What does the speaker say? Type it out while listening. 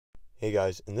Hey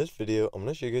guys, in this video, I'm going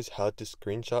to show you guys how to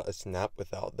screenshot a snap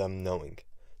without them knowing.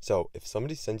 So, if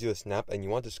somebody sends you a snap and you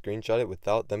want to screenshot it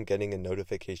without them getting a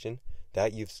notification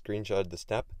that you've screenshotted the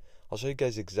snap, I'll show you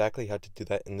guys exactly how to do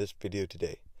that in this video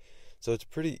today. So it's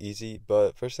pretty easy,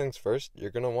 but first things first,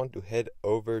 you're going to want to head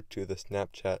over to the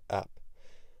Snapchat app.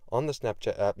 On the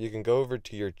Snapchat app, you can go over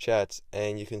to your chats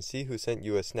and you can see who sent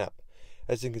you a snap.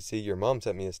 As you can see, your mom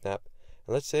sent me a snap,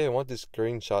 and let's say I want to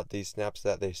screenshot these snaps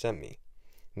that they sent me.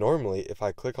 Normally, if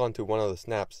I click onto one of the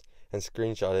snaps and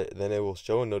screenshot it, then it will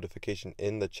show a notification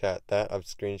in the chat that I've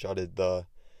screenshotted the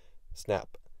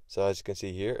snap. So as you can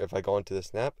see here, if I go into the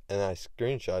snap and I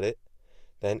screenshot it,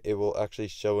 then it will actually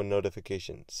show a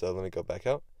notification. So let me go back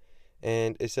out,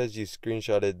 and it says you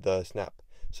screenshotted the snap.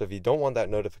 So if you don't want that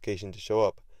notification to show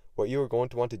up, what you are going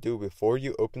to want to do before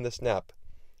you open the snap,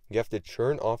 you have to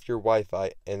turn off your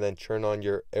Wi-Fi and then turn on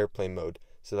your airplane mode,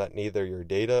 so that neither your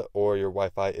data or your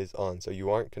Wi-Fi is on, so you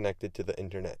aren't connected to the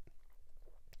internet.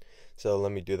 So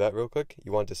let me do that real quick.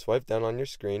 You want to swipe down on your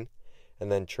screen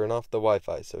and then turn off the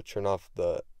Wi-Fi. So turn off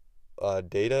the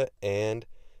data and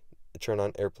turn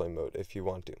on airplane mode if you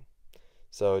want to.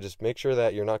 So just make sure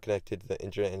that you're not connected to the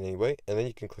internet in any way, and then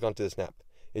you can click onto the snap.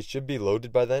 It should be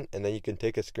loaded by then, and then you can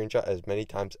take a screenshot as many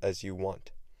times as you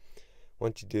want.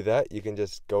 Once you do that, you can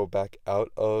just go back out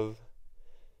of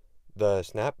the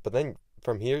snap, but then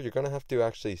from here, you're going to have to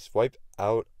actually swipe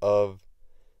out of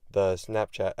the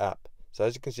Snapchat app. So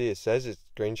as you can see, it says it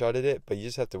screenshotted it, but you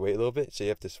just have to wait a little bit. So you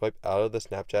have to swipe out of the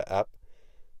Snapchat app,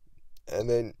 and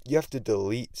then you have to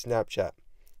delete Snapchat.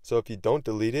 So if you don't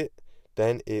delete it,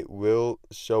 then it will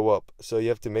show up. So you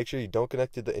have to make sure you don't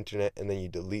connect to the internet, and then you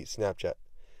delete Snapchat.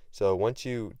 So once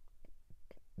you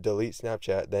delete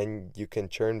Snapchat, then you can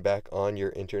turn back on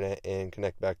your internet and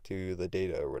connect back to the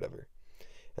data or whatever.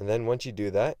 And then once you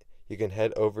do that, you can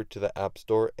head over to the App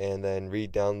Store and then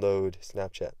re-download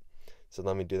Snapchat. So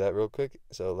let me do that real quick.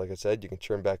 So like I said, you can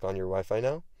turn back on your Wi-Fi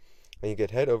now, and you can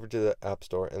head over to the App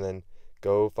Store and then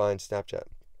go find Snapchat.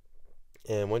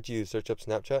 And once you search up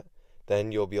Snapchat,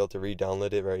 then you'll be able to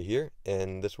re-download it right here.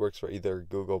 And this works for either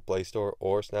Google Play Store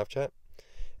or Snapchat.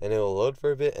 And it will load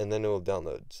for a bit, and then it will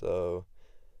download. So,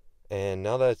 and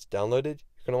now that it's downloaded,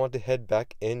 you're going to want to head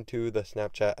back into the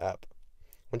Snapchat app.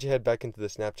 Once you head back into the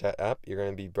Snapchat app, you're going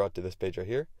to be brought to this page right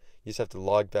here. You just have to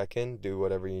log back in, do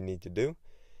whatever you need to do.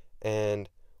 And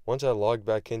once I log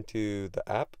back into the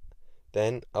app,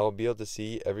 then I'll be able to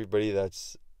see everybody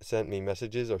that's sent me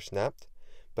messages or snapped.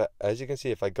 But as you can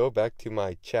see, if I go back to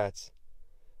my chats,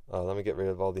 let me get rid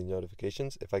of all these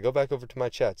notifications. If I go back over to my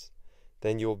chats,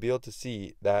 then you'll be able to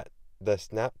see that the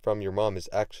snap from your mom is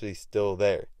actually still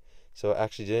there. So it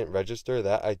actually didn't register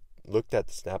that I looked at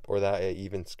the snap or that I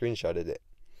even screenshotted it.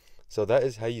 So that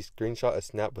is how you screenshot a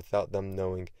snap without them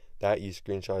knowing that you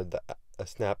screenshotted a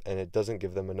snap, and it doesn't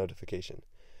give them a notification.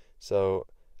 So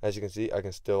as you can see, I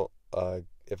can still,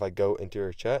 if I go into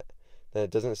your chat, then it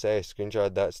doesn't say I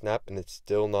screenshotted that snap, and it's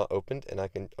still not opened, and I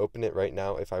can open it right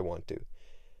now if I want to.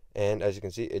 And as you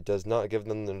can see, it does not give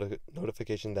them the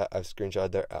notification that I've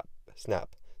screenshotted their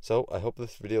snap. So I hope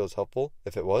this video is helpful.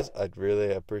 If it was, I'd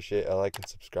really appreciate a like and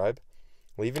subscribe.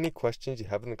 Leave any questions you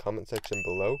have in the comment section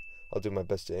below. I'll do my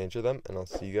best to answer them, and I'll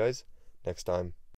see you guys next time.